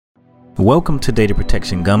Welcome to Data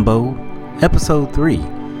Protection Gumbo, Episode 3,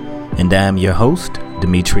 and I am your host,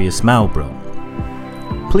 Demetrius Malbro.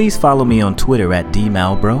 Please follow me on Twitter at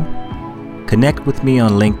dmalbro, connect with me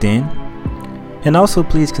on LinkedIn, and also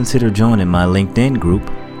please consider joining my LinkedIn group,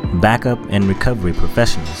 Backup and Recovery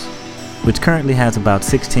Professionals, which currently has about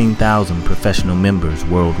 16,000 professional members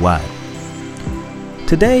worldwide.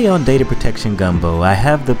 Today on Data Protection Gumbo, I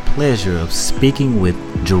have the pleasure of speaking with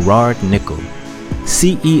Gerard Nickel,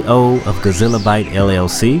 CEO of GazillaByte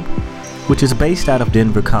LLC, which is based out of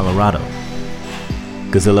Denver, Colorado.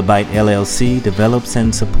 GazillaByte LLC develops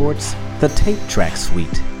and supports the TapeTrack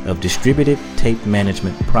suite of distributed tape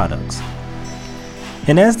management products.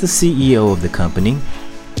 And as the CEO of the company,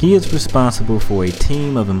 he is responsible for a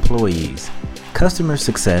team of employees, customer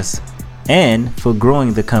success, and for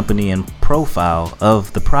growing the company and profile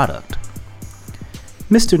of the product.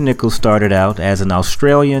 Mr. Nickel started out as an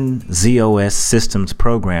Australian ZOS systems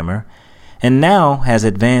programmer and now has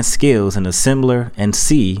advanced skills in assembler and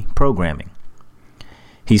C programming.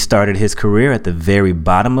 He started his career at the very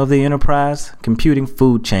bottom of the enterprise computing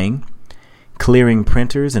food chain, clearing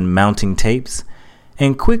printers and mounting tapes,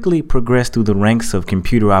 and quickly progressed through the ranks of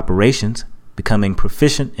computer operations, becoming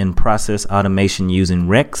proficient in process automation using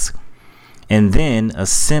Rex, and then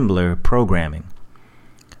assembler programming.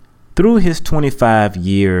 Through his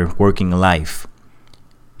 25-year working life,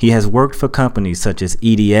 he has worked for companies such as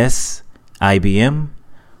EDS, IBM,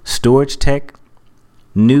 Storage Tech,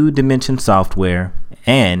 New Dimension Software,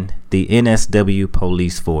 and the NSW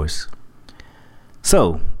Police Force.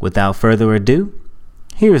 So, without further ado,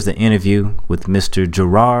 here's the interview with Mr.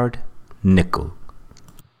 Gerard Nickel.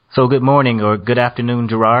 So good morning or good afternoon,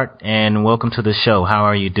 Gerard, and welcome to the show. How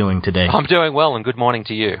are you doing today? I'm doing well, and good morning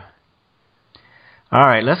to you. All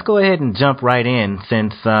right, let's go ahead and jump right in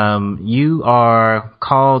since you are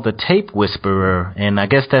called the Tape Whisperer, and I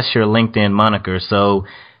guess that's your LinkedIn moniker. So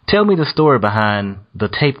tell me the story behind the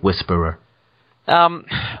Tape Whisperer.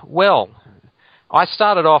 Well, I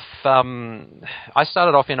started off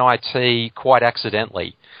in IT quite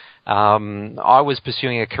accidentally. I was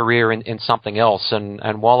pursuing a career in something else,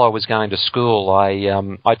 and while I was going to school,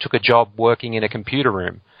 I took a job working in a computer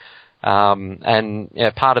room.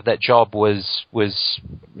 Part of that job was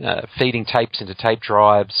feeding tapes into tape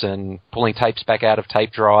drives and pulling tapes back out of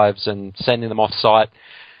tape drives and sending them off site.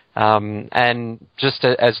 And just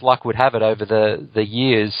as luck would have it, over the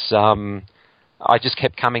years, I just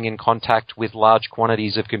kept coming in contact with large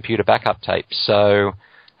quantities of computer backup tapes. So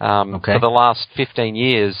for the last 15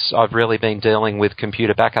 years, I've really been dealing with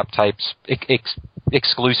computer backup tapes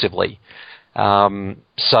exclusively.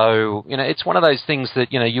 So, it's one of those things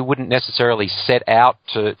that, you wouldn't necessarily set out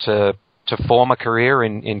to form a career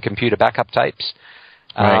in computer backup tapes.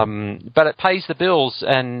 Right. But it pays the bills,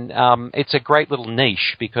 and it's a great little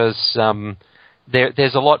niche because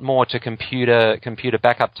there's a lot more to computer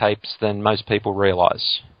backup tapes than most people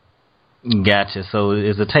realize. Gotcha. So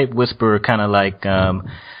is the Tape Whisperer kind of like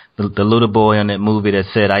the little boy on that movie that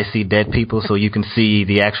said, "I see dead people," so you can see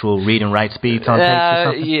the actual read and write speeds on tapes or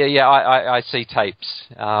something? Yeah, I see tapes.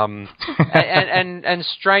 And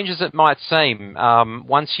strange as it might seem,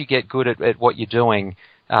 once you get good at what you're doing,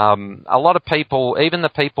 a lot of people, even the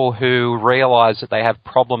people who realize that they have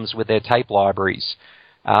problems with their tape libraries,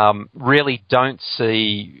 really don't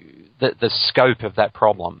see the scope of that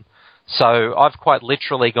problem. So I've quite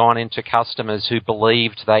literally gone into customers who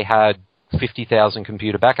believed they had 50,000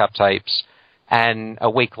 computer backup tapes, and a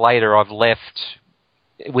week later I've left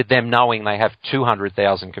with them knowing they have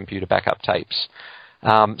 200,000 computer backup tapes.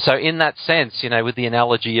 So in that sense, with the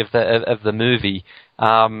analogy of the movie,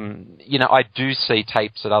 I do see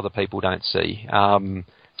tapes that other people don't see.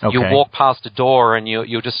 You'll walk past a door and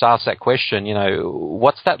you'll just ask that question,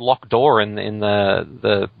 what's that locked door in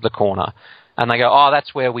the corner? And they go, oh,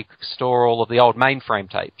 that's where we store all of the old mainframe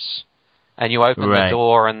tapes. And you open the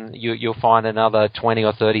door, and you'll find another 20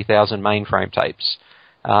 or 30,000 mainframe tapes.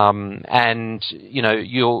 And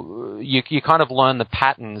you kind of learn the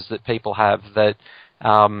patterns that people have. That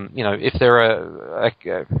if they're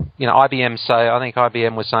IBM I think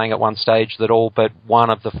IBM was saying at one stage that all but one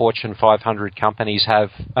of the Fortune 500 companies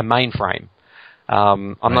have a mainframe.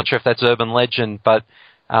 I'm not sure if that's urban legend, but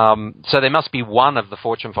so there must be one of the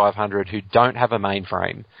Fortune 500 who don't have a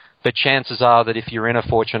mainframe. But chances are that if you're in a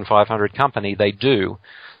Fortune 500 company, they do.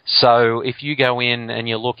 So if you go in and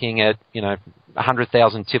you're looking at,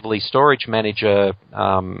 100,000 Tivoli Storage Manager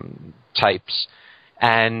tapes,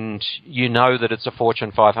 and you know that it's a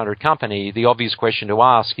Fortune 500 company, the obvious question to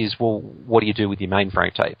ask is, well, what do you do with your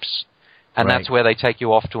mainframe tapes? And that's where they take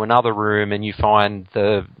you off to another room and you find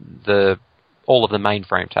all of the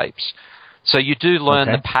mainframe tapes. So you do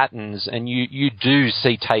learn the patterns, and you do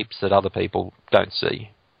see tapes that other people don't see.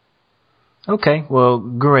 Okay, well,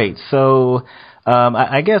 great. So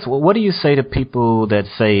I guess, what do you say to people that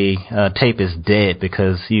say tape is dead?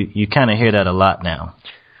 Because you kind of hear that a lot now.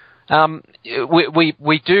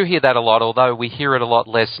 We do hear that a lot, although we hear it a lot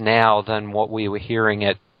less now than what we were hearing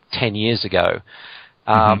it 10 years ago.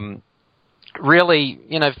 Really,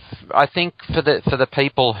 I think for the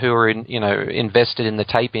people who are invested in the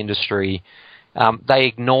tape industry, they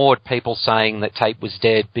ignored people saying that tape was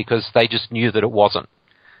dead because they just knew that it wasn't.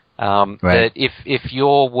 That if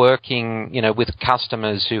you're working, with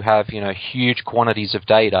customers who have, huge quantities of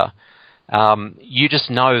data, you just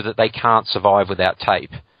know that they can't survive without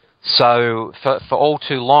tape. So for all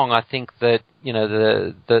too long, I think that,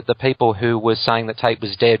 the people who were saying that tape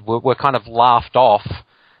was dead were kind of laughed off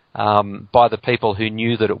by the people who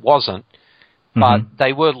knew that it wasn't, but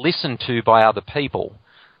they were listened to by other people.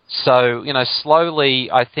 So,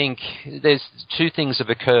 slowly, I think there's two things have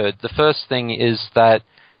occurred. The first thing is that,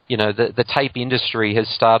 the tape industry has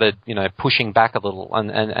started, pushing back a little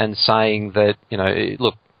and saying that,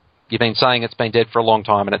 look, you've been saying it's been dead for a long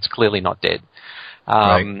time and it's clearly not dead.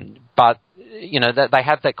 But, that they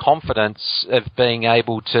have that confidence of being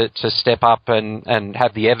able to step up and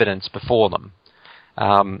have the evidence before them.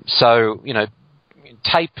 So,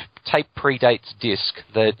 tape predates disk.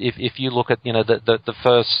 That if you look at, the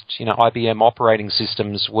first, IBM operating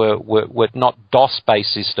systems were not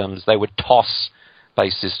DOS-based systems, they were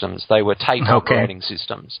TOS-based systems. They were tape operating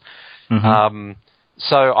systems.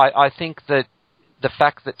 So I think that the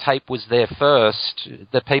fact that tape was there first,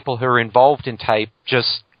 the people who are involved in tape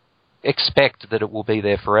just expect that it will be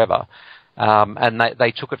there forever. And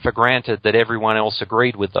they took it for granted that everyone else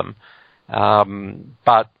agreed with them.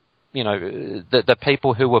 But, the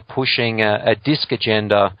people who were pushing a disk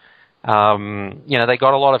agenda, they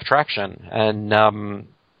got a lot of traction. And,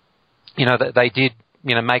 they did,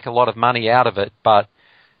 make a lot of money out of it. But,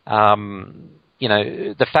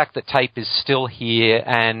 the fact that tape is still here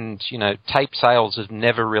and, tape sales have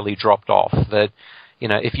never really dropped off. That,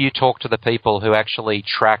 if you talk to the people who actually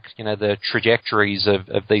track, the trajectories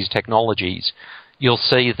of these technologies, you'll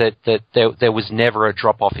see that there was never a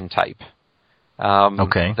drop-off in tape.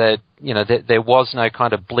 That, there was no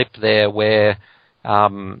kind of blip there where,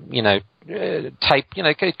 tape,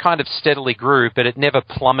 it kind of steadily grew, but it never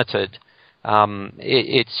plummeted.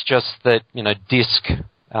 It's just that,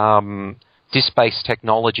 disk-based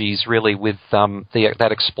technologies really with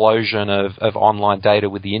that explosion of online data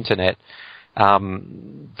with the internet,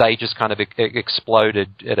 they just kind of exploded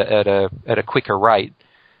at a quicker rate.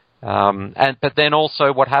 But then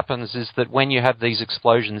also what happens is that when you have these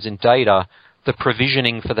explosions in data, the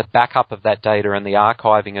provisioning for the backup of that data and the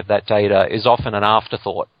archiving of that data is often an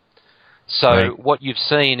afterthought. So what you've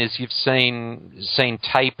seen is you've seen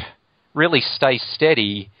tape really stay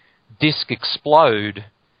steady, disk explode,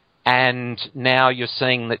 and now you're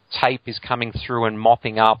seeing that tape is coming through and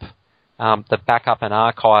mopping up the backup and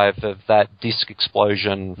archive of that disk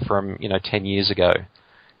explosion from 10 years ago.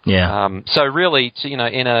 So really,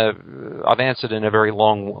 I've answered in a very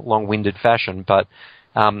long-winded fashion, but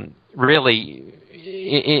really,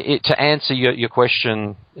 to answer your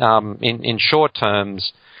question in short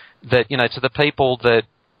terms, that to the people that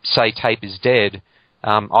say tape is dead,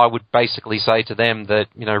 I would basically say to them that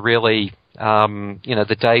really,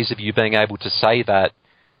 the days of you being able to say that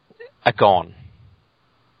are gone.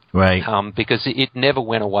 Because it never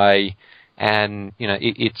went away, and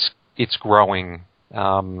it's growing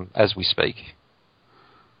as we speak.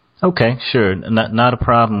 Okay, sure. Not a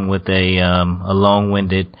problem with a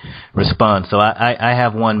long-winded response. So I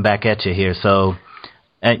have one back at you here. So,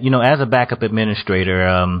 as a backup administrator,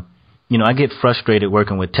 I get frustrated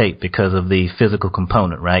working with tape because of the physical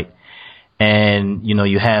component, right? And,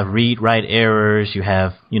 you have read-write errors. You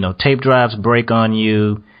have, tape drives break on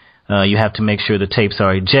you. You have to make sure the tapes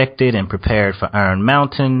are ejected and prepared for Iron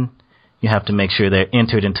Mountain. You have to make sure they're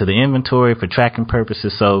entered into the inventory for tracking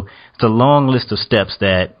purposes. So it's a long list of steps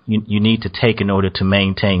that you need to take in order to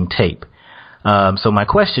maintain tape. So my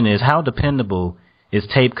question is, how dependable is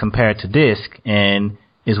tape compared to disk, and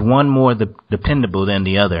is one more dependable than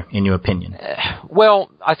the other, in your opinion?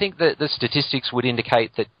 Well, I think that the statistics would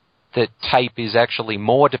indicate that tape is actually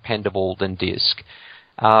more dependable than disk.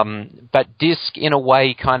 But disk, in a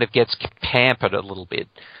way, kind of gets pampered a little bit.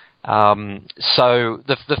 So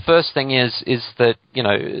the first thing is that,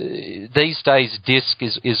 these days disk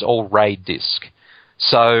is all RAID disk.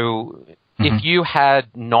 So if you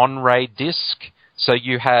had non-RAID disk, so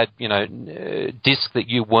you had, disk that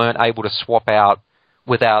you weren't able to swap out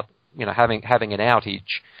without, having an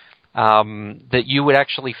outage, that you would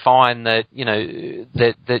actually find that,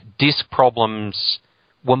 that disk problems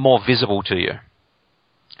were more visible to you.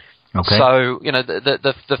 Okay. So,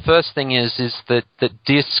 the first thing is that the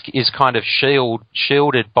disk is kind of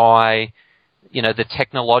shielded by, the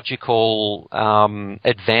technological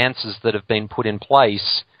advances that have been put in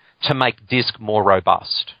place to make disk more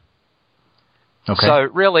robust. Okay. So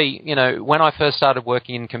really, when I first started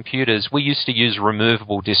working in computers, we used to use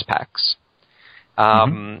removable disk packs.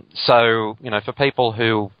 So, for people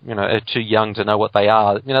who, are too young to know what they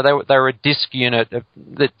are, they were a disk unit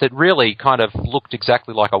that really kind of looked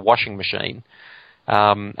exactly like a washing machine.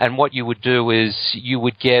 And what you would do is you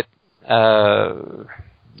would get a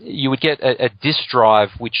disk drive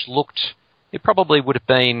which it probably would have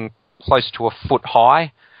been close to a foot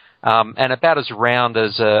high, and about as round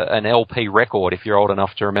as an LP record, if you're old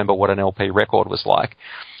enough to remember what an LP record was like.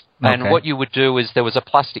 And what you would do is there was a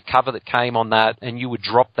plastic cover that came on that, and you would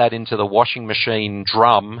drop that into the washing machine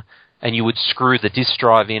drum, and you would screw the disk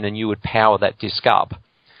drive in, and you would power that disk up.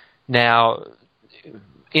 Now,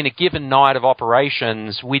 in a given night of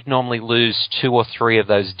operations, we'd normally lose 2 or 3 of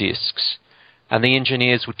those disks. And the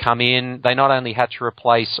engineers would come in. They not only had to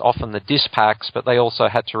replace often the disk packs, but they also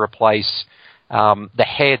had to replace the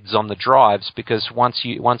heads on the drives, because once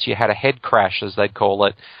you had a head crash, as they'd call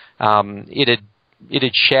it,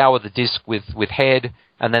 it'd shower the disk with head,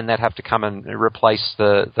 and then they'd have to come and replace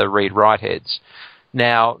the read-write heads.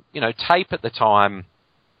 Now, tape at the time,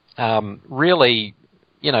 really,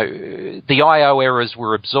 the I/O errors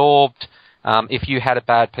were absorbed. If you had a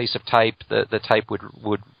bad piece of tape, the tape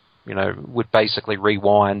would basically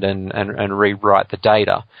rewind and rewrite the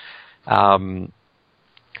data.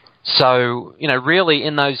 So, really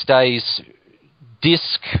in those days,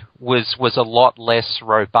 disk was a lot less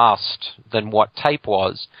robust than what tape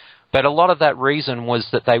was, but a lot of that reason was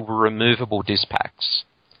that they were removable disk packs.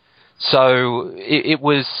 So it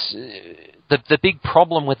was the big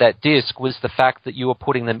problem with that disk was the fact that you were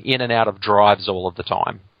putting them in and out of drives all of the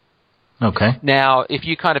time. Okay. Now, if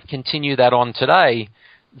you kind of continue that on today,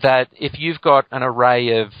 that if you've got an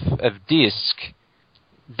array of disk,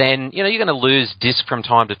 then, you're going to lose disk from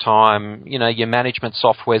time to time. Your management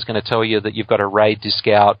software is going to tell you that you've got a RAID disk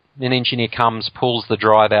out. An engineer comes, pulls the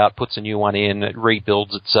drive out, puts a new one in, it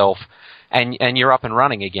rebuilds itself, and you're up and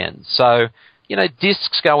running again. So,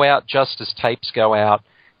 disks go out just as tapes go out.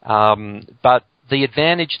 But the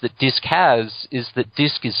advantage that disk has is that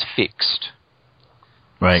disk is fixed.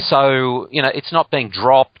 Right. So, it's not being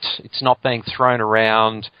dropped, it's not being thrown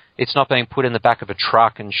around, it's not being put in the back of a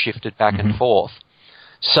truck and shifted back and forth.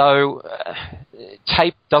 So,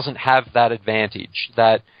 tape doesn't have that advantage.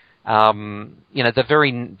 That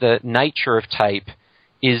the nature of tape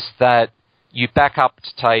is that you back up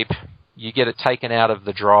to tape, you get it taken out of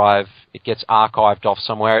the drive, it gets archived off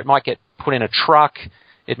somewhere. It might get put in a truck,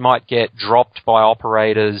 it might get dropped by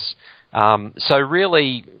operators. So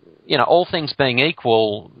really, all things being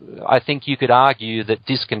equal, I think you could argue that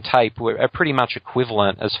disk and tape are pretty much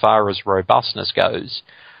equivalent as far as robustness goes.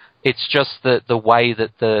 It's just that the way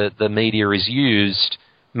that the media is used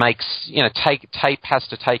makes, tape has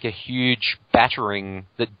to take a huge battering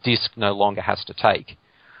that disk no longer has to take.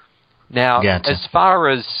 Now, Gotcha. as far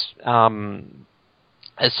as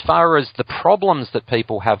the problems that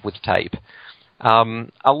people have with tape,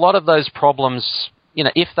 a lot of those problems,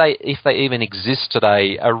 if they even exist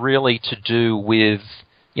today, are really to do with,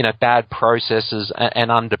 bad processes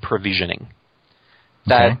and under provisioning.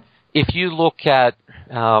 That if you look at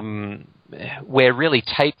where really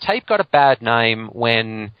tape got a bad name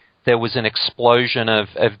when there was an explosion of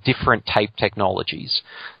different tape technologies.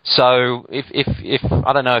 So if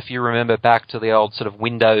I don't know if you remember back to the old sort of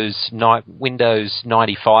Windows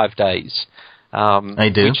 95 days. I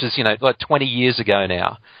do. Which is, like 20 years ago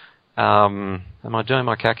now. Am I doing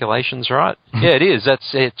my calculations right? Yeah, it is.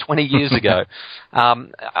 That's 20 years ago.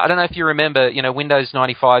 I don't know if you remember, Windows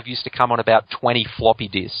 95 used to come on about 20 floppy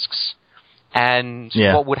disks. And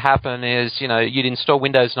what would happen is, you'd install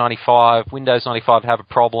Windows 95, Windows 95 have a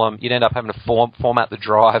problem, you'd end up having to format the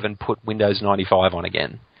drive and put Windows 95 on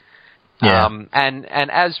again. Yeah. And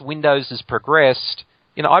as Windows has progressed,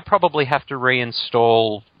 I probably have to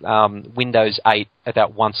reinstall Windows 8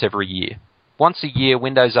 about once every year. Once a year,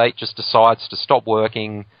 Windows 8 just decides to stop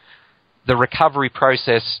working. The recovery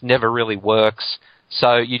process never really works.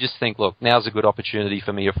 So you just think, look, now's a good opportunity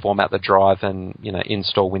for me to format the drive and,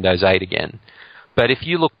 install Windows 8 again. But if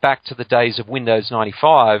you look back to the days of Windows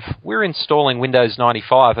 95, we're installing Windows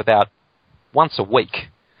 95 about once a week.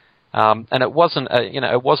 And it wasn't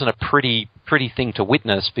a pretty thing to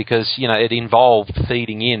witness because, it involved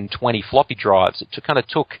feeding in 20 floppy drives. It kind of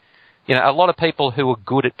took a lot of people who are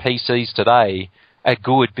good at PCs today are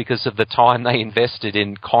good because of the time they invested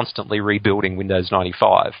in constantly rebuilding Windows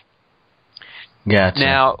 95. Gotcha.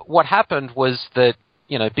 Now, what happened was that,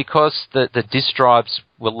 because the disk drives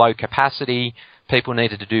were low capacity, people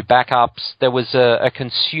needed to do backups, there was a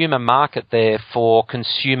consumer market there for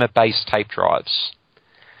consumer-based tape drives.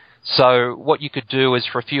 So what you could do is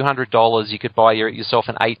for a few $100s, you could buy yourself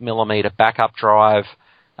an 8mm backup drive.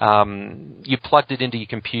 You plugged it into your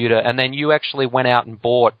computer, and then you actually went out and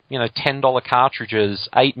bought, $10 cartridges,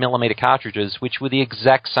 8mm cartridges, which were the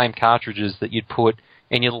exact same cartridges that you'd put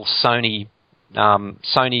in your little Sony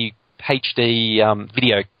HD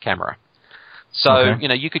video camera. So,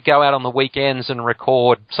 okay. You could go out on the weekends and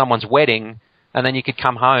record someone's wedding, and then you could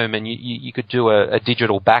come home and you could do a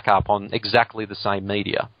digital backup on exactly the same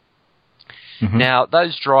media. Mm-hmm. Now,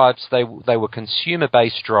 those drives, they were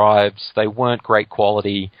consumer-based drives. They weren't great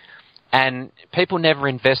quality. And people never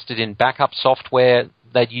invested in backup software.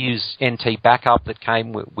 They'd use NT Backup that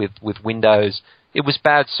came with Windows. It was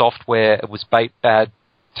bad software. It was bad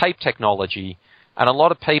tape technology. And a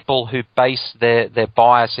lot of people who base their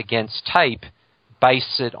bias against tape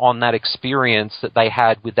base it on that experience that they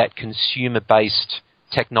had with that consumer-based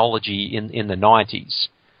technology in the 90s.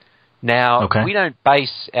 Now, okay. we don't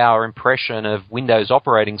base our impression of Windows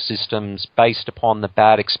operating systems based upon the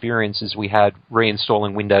bad experiences we had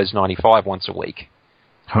reinstalling Windows 95 once a week.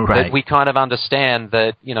 Right. But we kind of understand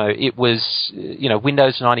that, it was,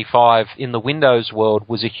 Windows 95 in the Windows world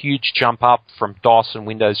was a huge jump up from DOS and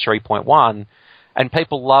Windows 3.1, and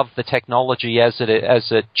people love the technology as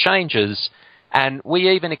it changes. And we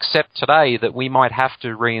even accept today that we might have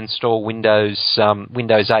to reinstall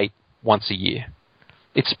Windows 8 once a year.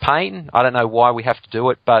 It's a pain. I don't know why we have to do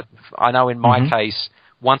it, but I know in my case,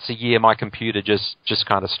 once a year my computer just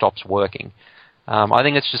kind of stops working. I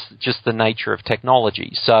think it's just the nature of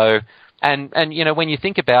technology. So, and when you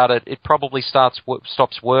think about it, it probably stops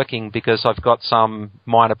working because I've got some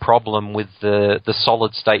minor problem with the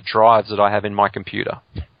solid state drives that I have in my computer.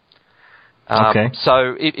 Okay.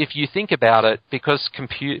 So if you think about it, because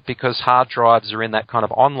hard drives are in that kind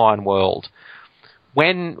of online world,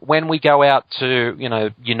 when we go out to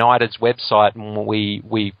United's website and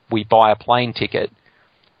we buy a plane ticket,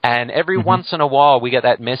 and every once in a while we get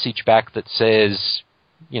that message back that says,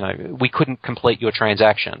 we couldn't complete your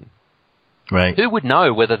transaction. Right. Who would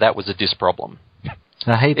know whether that was a disk problem?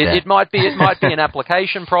 I hate that. It might be an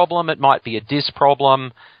application problem. It might be a disk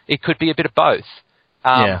problem. It could be a bit of both.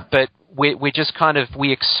 Yeah. But we just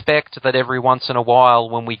we expect that every once in a while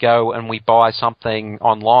when we go and we buy something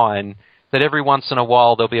online, that every once in a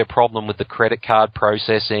while there'll be a problem with the credit card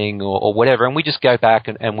processing or whatever, and we just go back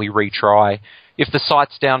and we retry. If the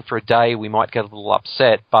site's down for a day, we might get a little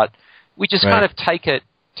upset, but we just kind of take it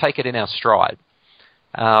in our stride.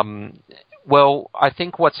 Well, I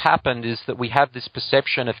think what's happened is that we have this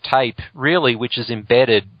perception of tape, really, which is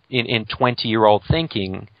embedded in 20-year-old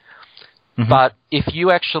thinking. But if you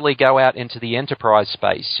actually go out into the enterprise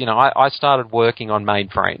space, I started working on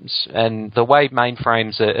mainframes, and the way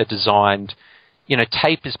mainframes are designed,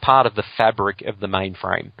 tape is part of the fabric of the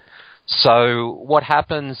mainframe. So what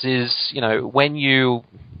happens is,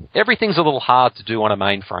 everything's a little hard to do on a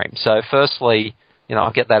mainframe. So firstly,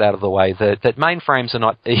 I'll get that out of the way, that mainframes are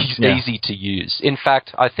not easy to use. In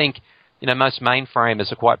fact, I think, most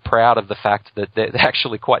mainframers are quite proud of the fact that they're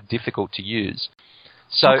actually quite difficult to use.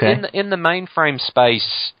 So in the mainframe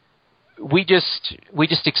space, we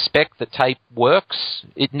just expect that tape works.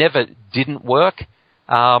 It never didn't work,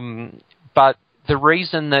 but the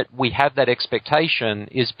reason that we have that expectation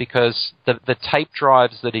is because the tape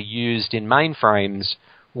drives that are used in mainframes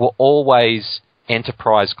were always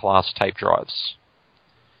enterprise class tape drives.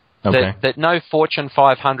 Okay. That no Fortune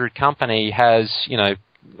 500 company has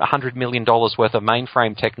 $100 million worth of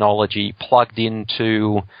mainframe technology plugged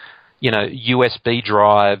into USB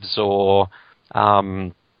drives or,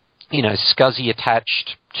 SCSI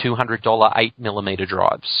attached $200 8mm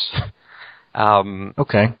drives.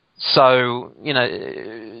 Okay. So,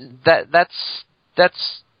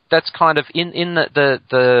 that's kind of in the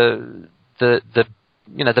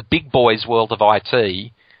big boys world of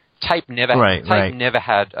IT. Tape never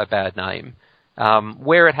had a bad name.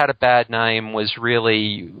 Where it had a bad name was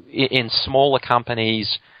really in smaller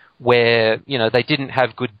companies where they didn't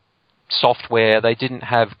have good software, they didn't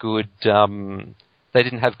have good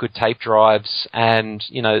tape drives, and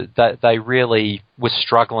they really were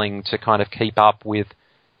struggling to kind of keep up with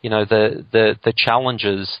the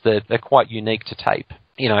challenges that are quite unique to tape.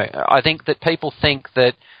 I think that people think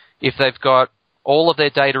that if they've got all of their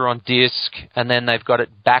data on disk and then they've got it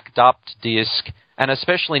backed up to disk, and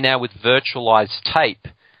especially now with virtualized tape,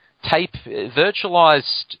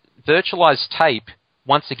 virtualized tape,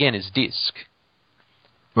 once again, is disk.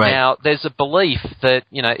 Right. Now, there's a belief that,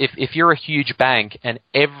 if you're a huge bank and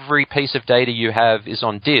every piece of data you have is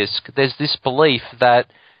on disk, there's this belief that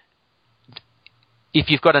if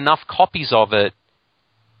you've got enough copies of it,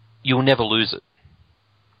 you'll never lose it.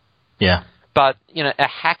 Yeah. But, a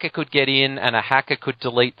hacker could get in and a hacker could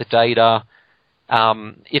delete the data.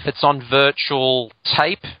 If it's on virtual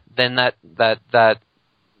tape, then that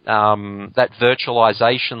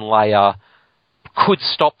virtualization layer could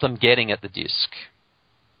stop them getting at the disk.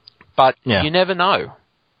 But you never know.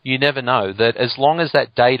 You never know that as long as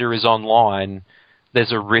that data is online,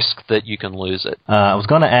 there's a risk that you can lose it. I was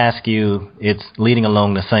going to ask you, it's leading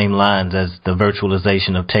along the same lines as the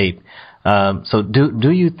virtualization of tape. So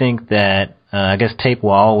do you think that, I guess tape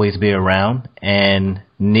will always be around and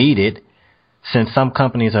needed, since some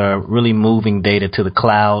companies are really moving data to the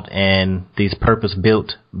cloud and these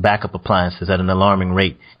purpose-built backup appliances at an alarming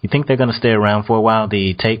rate? You think they're going to stay around for a while,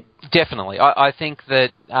 the tape? Definitely. I think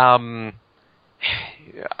that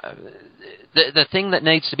the thing that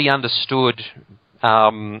needs to be understood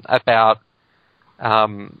about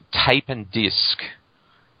tape and disk,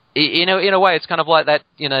 in a way, it's kind of like that.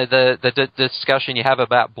 The discussion you have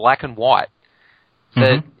about black and white.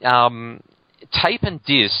 That tape and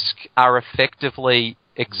disk are effectively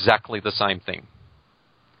exactly the same thing.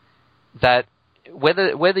 That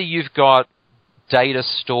whether you've got data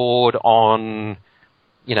stored on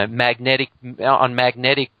magnetic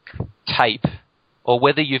tape, or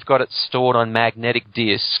whether you've got it stored on magnetic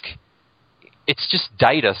disk, it's just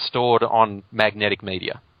data stored on magnetic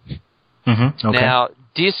media. Okay. Now,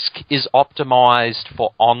 disk is optimized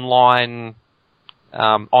for online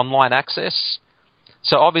access.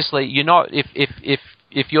 So obviously, you're not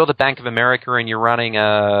if you're the Bank of America and you're running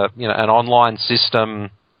an online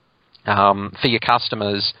system for your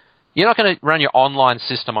customers, you're not going to run your online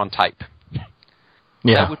system on tape.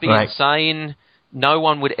 Yeah, that would be insane. No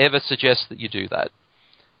one would ever suggest that you do that.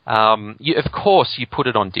 Of course, you put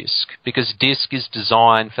it on disk because disk is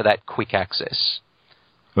designed for that quick access.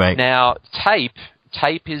 Right. Now, tape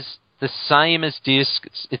is the same as disk.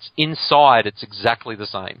 It's inside. It's exactly the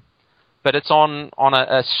same, but it's on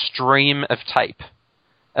a stream of tape.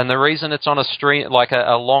 And the reason it's on a stream, like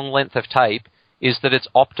a long length of tape, is that it's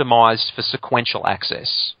optimized for sequential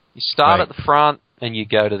access. You start at the front and you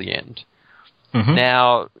go to the end.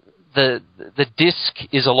 Now, the disk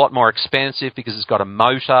is a lot more expensive because it's got a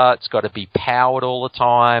motor, it's got to be powered all the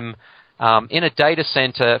time. In a data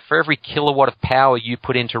center, for every kilowatt of power you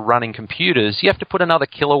put into running computers, you have to put another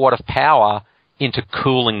kilowatt of power into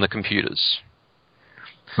cooling the computers.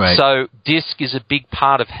 Right. So disk is a big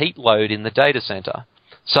part of heat load in the data center.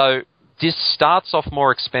 So disk starts off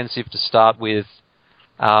more expensive to start with.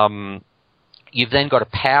 You've then got to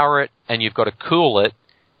power it and you've got to cool it,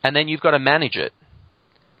 and then you've got to manage it.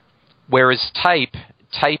 Whereas tape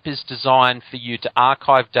is designed for you to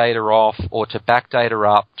archive data off or to back data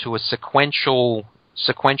up to a sequential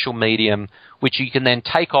medium, which you can then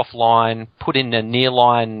take offline, put in a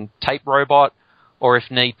nearline tape robot, or if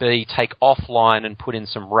need be, take offline and put in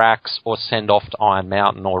some racks or send off to Iron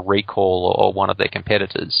Mountain or Recall or one of their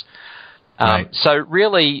competitors. So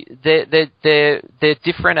really, they're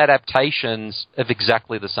different adaptations of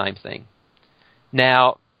exactly the same thing.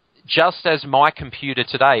 Now, just as my computer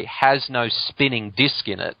today has no spinning disk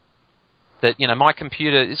in it, that, my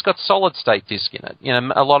computer, it's got solid state disk in it.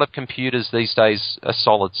 A lot of computers these days are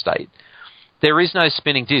solid state. There is no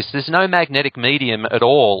spinning disk. There's no magnetic medium at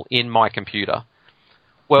all in my computer.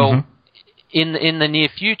 Well, in the near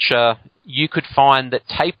future, you could find that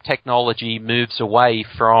tape technology moves away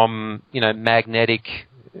from, magnetic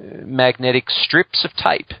strips of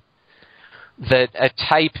tape. That a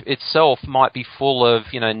tape itself might be full of,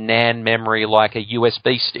 NAND memory like a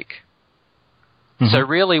USB stick. So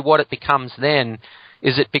really what it becomes then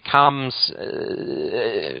is it becomes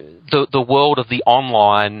the world of the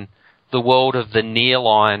online, the world of the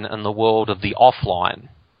nearline, and the world of the offline.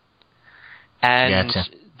 And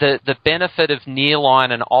the benefit of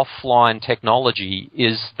nearline and offline technology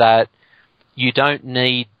is that you don't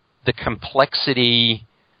need the complexity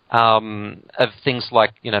of things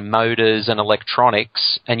like, motors and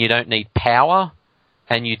electronics, and you don't need power,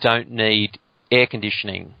 and you don't need air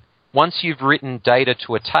conditioning. Once you've written data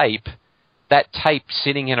to a tape, that tape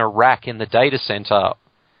sitting in a rack in the data center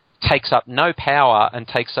takes up no power and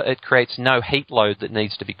it creates no heat load that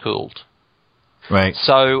needs to be cooled. Right.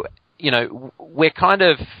 So, we're kind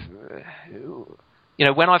of,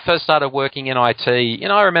 when I first started working in IT,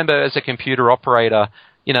 I remember as a computer operator,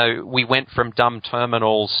 we went from dumb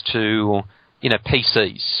terminals to,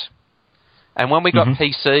 PCs. And when we got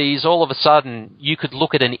PCs, all of a sudden you could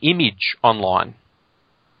look at an image online.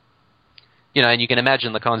 And you can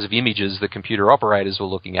imagine the kinds of images the computer operators were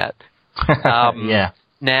looking at. Yeah.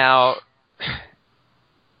 Now,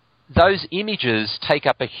 those images take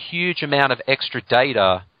up a huge amount of extra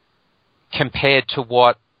data compared to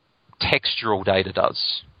what textual data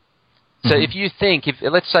does. So if you think,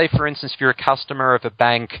 let's say, for instance, if you're a customer of a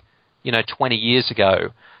bank, 20 years ago,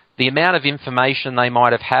 the amount of information they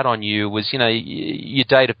might have had on you was, your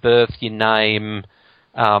date of birth, your name,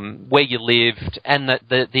 where you lived, and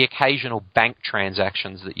the occasional bank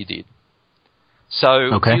transactions that you did.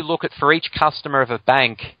 So if you look at, for each customer of a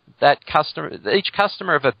bank, each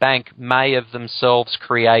customer of a bank may have themselves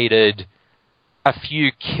created a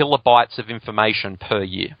few kilobytes of information per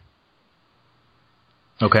year.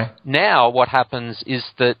 Okay. Now what happens is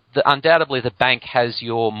that undoubtedly the bank has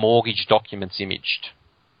your mortgage documents imaged.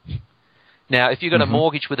 Now, if you've got a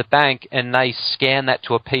mortgage with a bank and they scan that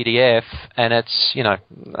to a PDF and it's,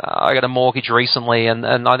 I got a mortgage recently and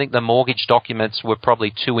I think the mortgage documents were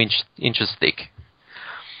probably 2 inches thick.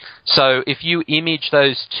 So if you image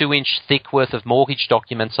those 2-inch thick worth of mortgage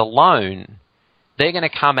documents alone, they're going to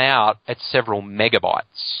come out at several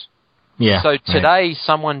megabytes. Yeah. So today,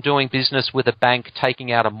 someone doing business with a bank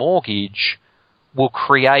taking out a mortgage will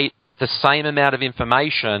create the same amount of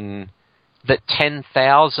information that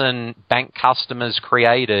 10,000 bank customers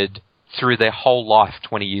created through their whole life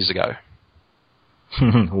 20 years ago.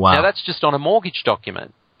 Wow. Now, that's just on a mortgage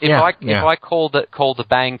document. If I call the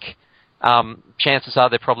bank, chances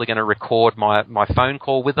are they're probably going to record my phone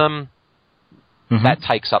call with them. That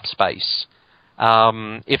takes up space.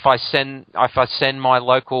 If I send my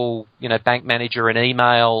local bank manager an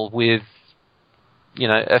email with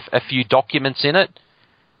a few documents in it,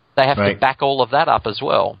 they have to back all of that up as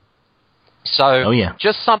well. So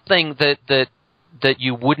just something that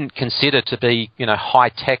you wouldn't consider to be high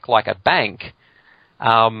tech like a bank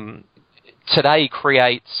today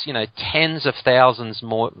creates tens of thousands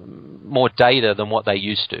more data than what they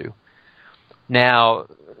used to. Now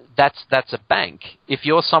that's a bank. If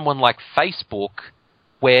you're someone like Facebook,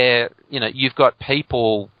 where you've got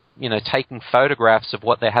people taking photographs of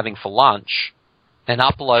what they're having for lunch and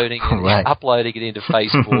uploading it into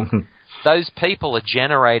Facebook, those people are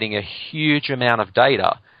generating a huge amount of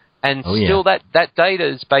data. And still that data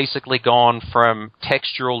has basically gone from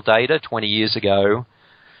textual data 20 years ago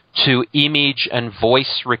to image and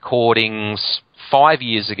voice recordings 5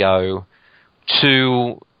 years ago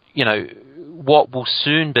to, what will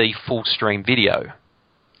soon be full stream video.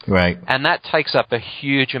 Right. And that takes up a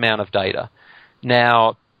huge amount of data.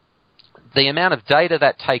 Now, the amount of data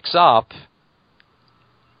that takes up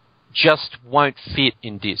just won't fit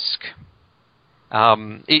in disk.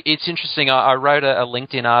 It's interesting. I wrote a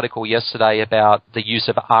LinkedIn article yesterday about the use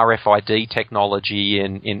of RFID technology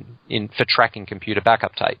for tracking computer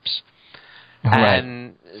backup tapes. Right.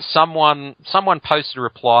 And someone posted a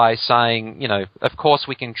reply saying, of course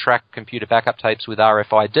we can track computer backup tapes with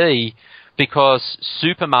RFID because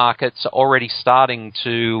supermarkets are already starting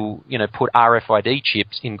to, put RFID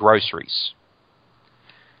chips in groceries.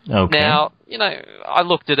 Okay. Now, I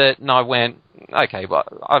looked at it and I went, okay, well,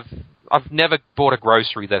 I've never bought a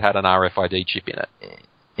grocery that had an RFID chip in it.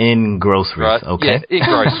 In groceries, right? Okay. Yeah, in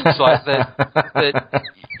groceries. Like that,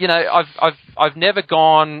 I've never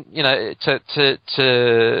gone,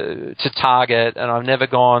 to Target, and I've never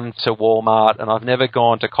gone to Walmart, and I've never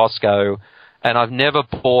gone to Costco, and I've never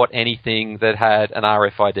bought anything that had an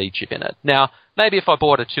RFID chip in it. Now, maybe if I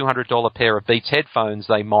bought a $200 pair of Beats headphones,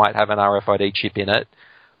 they might have an RFID chip in it.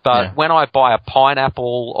 But when I buy a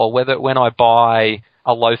pineapple or when I buy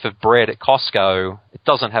a loaf of bread at Costco, it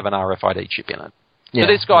doesn't have an RFID chip in it. So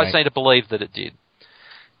these guys seem to believe that it did.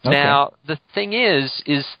 Okay. Now, the thing is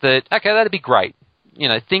that, okay, that'd be great.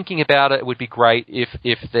 Thinking about it would be great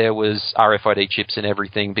if there was RFID chips in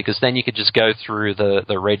everything, because then you could just go through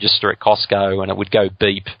the register at Costco and it would go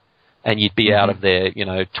beep and you'd be out of there,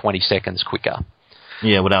 20 seconds quicker.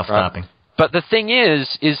 Yeah, without stopping. But the thing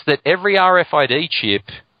is that every RFID chip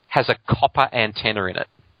has a copper antenna in it.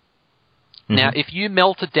 Now, if you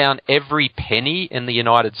melted down every penny in the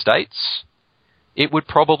United States, it would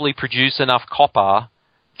probably produce enough copper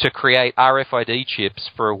to create RFID chips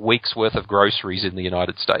for a week's worth of groceries in the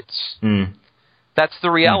United States. That's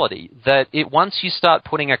the reality, that once you start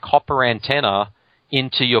putting a copper antenna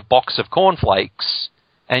into your box of cornflakes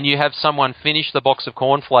and you have someone finish the box of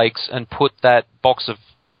cornflakes and put that box of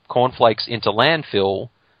cornflakes into landfill,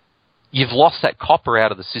 you've lost that copper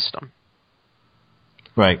out of the system.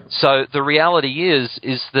 Right. So the reality is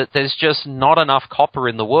that there's just not enough copper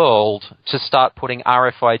in the world to start putting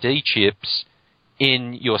RFID chips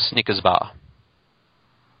in your Snickers bar.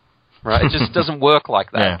 right? It just doesn't work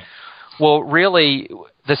like that. Yeah. Well, really,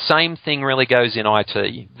 the same thing really goes in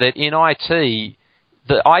IT. That in IT,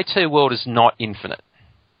 the IT world is not infinite.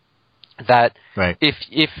 That right.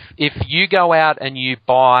 if you go out and you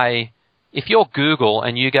buy, if you're Google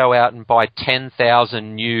and you go out and buy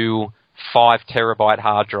 10,000 new 5 terabyte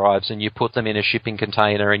hard drives and you put them in a shipping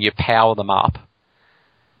container and you power them up,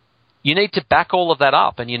 you need to back all of that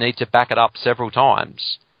up, and you need to back it up several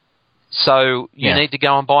times. So you need to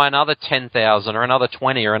go and buy another 10,000 or another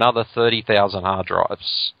 20 or another 30,000 hard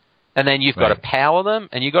drives. And then you've got to power them,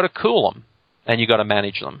 and you've got to cool them, and you've got to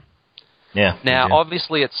manage them. Yeah. Now,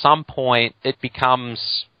 obviously, at some point, it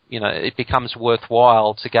becomes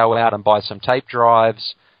worthwhile to go out and buy some tape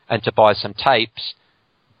drives and to buy some tapes,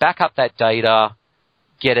 back up that data,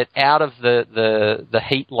 get it out of the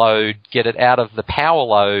heat load, get it out of the power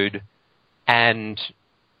load, and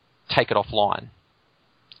take it offline.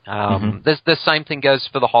 The same thing goes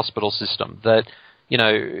for the hospital system. That,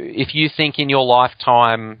 if you think in your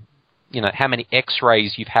lifetime, how many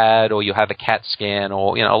X-rays you've had, or you have a CAT scan,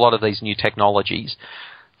 or a lot of these new technologies,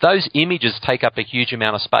 those images take up a huge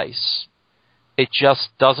amount of space. It just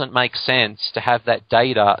doesn't make sense to have that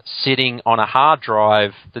data sitting on a hard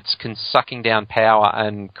drive that's sucking down power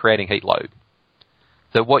and creating heat load.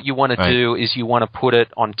 That what you want to do is you want to put it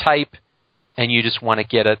on tape, and you just want to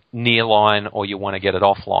get it nearline, or you want to get it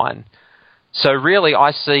offline. So really,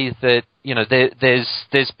 I see that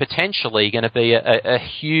there's potentially going to be a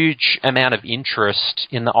huge amount of interest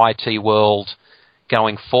in the IT world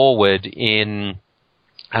going forward in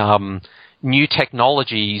new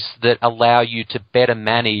technologies that allow you to better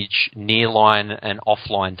manage nearline and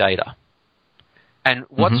offline data. And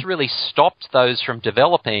what's really stopped those from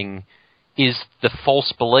developing is the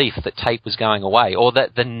false belief that tape was going away, or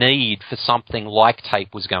that the need for something like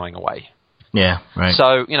tape was going away. Yeah, right.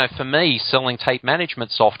 So, for me, selling tape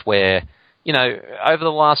management software, over the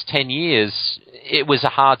last 10 years, it was a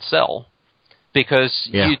hard sell, because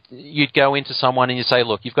you'd go into someone and you say,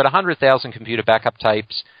 look, you've got 100,000 computer backup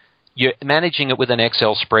tapes, you're managing it with an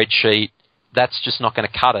Excel spreadsheet, that's just not going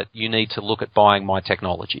to cut it. You need to look at buying my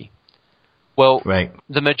technology. Well,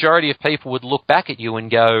 the majority of people would look back at you and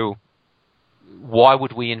go, why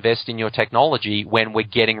would we invest in your technology when we're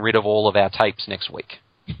getting rid of all of our tapes next week?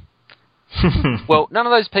 Well, none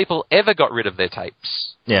of those people ever got rid of their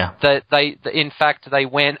tapes. Yeah. In fact, they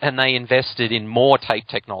went and they invested in more tape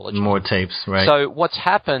technology. More tapes, right. So what's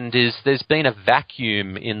happened is there's been a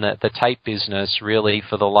vacuum in the tape business, really,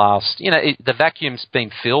 for the last... the vacuum's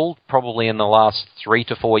been filled probably in the last 3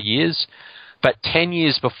 to 4 years. But 10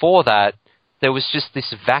 years before that, there was just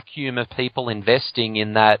this vacuum of people investing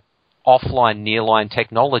in that offline nearline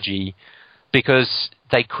technology, because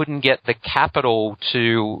they couldn't get the capital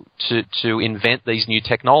to invent these new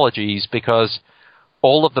technologies, because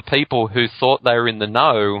all of the people who thought they were in the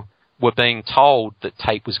know were being told that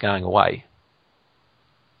tape was going away.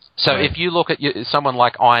 So if you look at someone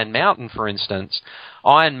like Iron Mountain, for instance,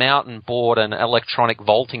 Iron Mountain bought an electronic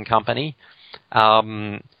vaulting company.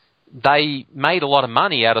 They made a lot of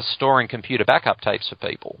money out of storing computer backup tapes for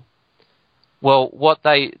people. Well, what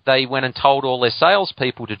they went and told all their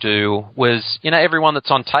salespeople to do was, everyone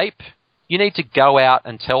that's on tape, you need to go out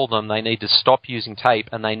and tell them they need to stop using tape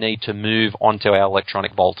and they need to move onto our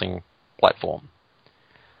electronic vaulting platform.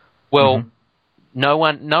 Well, no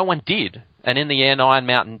one did. And in the end, Iron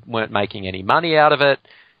Mountain weren't making any money out of it,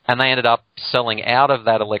 and they ended up selling out of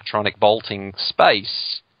that electronic vaulting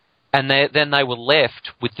space, and then they were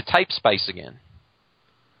left with the tape space again.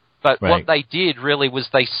 But what they did really was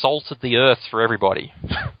they salted the earth for everybody.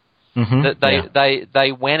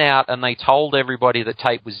 They went out and they told everybody that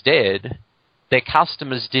tape was dead. Their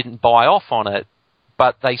customers didn't buy off on it,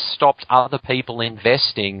 but they stopped other people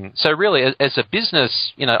investing. So really, as a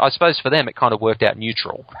business, I suppose for them it kind of worked out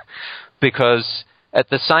neutral, because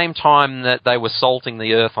at the same time that they were salting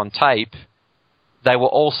the earth on tape, they were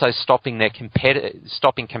also stopping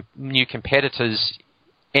new competitors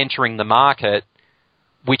entering the market,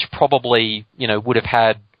 which probably, would have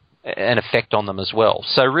had an effect on them as well.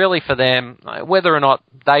 So really for them, whether or not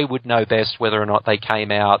they would know best, whether or not they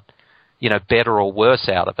came out, better or worse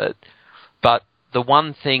out of it. But the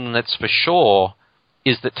one thing that's for sure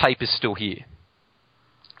is that tape is still here.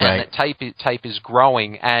 And that tape is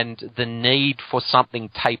growing, and the need for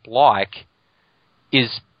something tape-like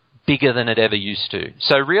is bigger than it ever used to.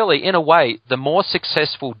 So really, in a way, the more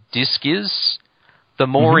successful disk is, the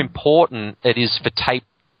more important it is for tape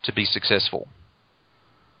to be successful.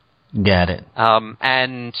 Got it.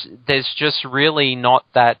 And there's just really not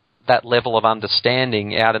that level of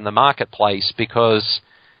understanding out in the marketplace, because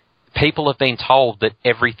people have been told that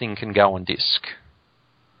everything can go on disk.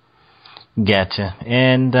 Gotcha.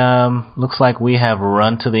 And looks like we have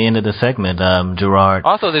run to the end of the segment, Gerard.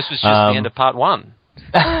 I thought this was just the end of part 1.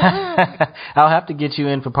 I'll have to get you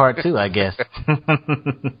in for part 2, I guess.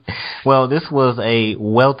 Well, this was a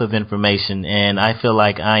wealth of information, and I feel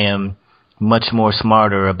like I am much more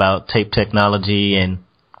smarter about tape technology, and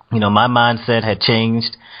my mindset had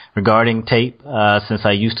changed regarding tape since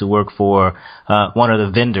I used to work for one of the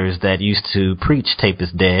vendors that used to preach tape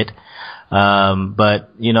is dead. But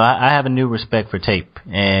I have a new respect for tape,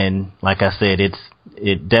 and like I said,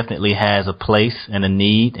 it definitely has a place and a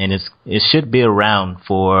need, and it should be around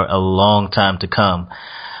for a long time to come.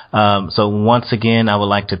 So once again, I would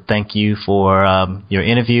like to thank you for your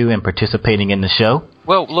interview and participating in the show.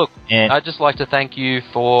 Well, look, I'd just like to thank you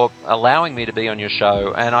for allowing me to be on your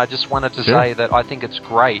show, and I just wanted to say that I think it's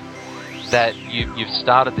great that you've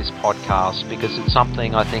started this podcast, because it's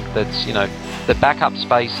something I think that's, the backup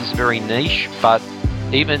space is very niche, but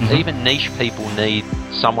even niche people need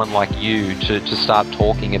someone like you to start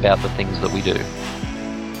talking about the things that we do.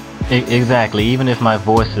 Exactly. Even if my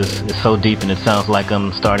voice is so deep and it sounds like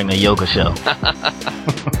I'm starting a yoga show.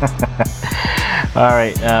 All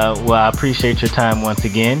right. Well, I appreciate your time once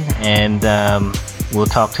again, and we'll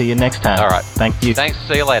talk to you next time. All right. Thank you. Thanks.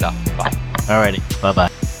 See you later. Bye. All righty. Bye-bye.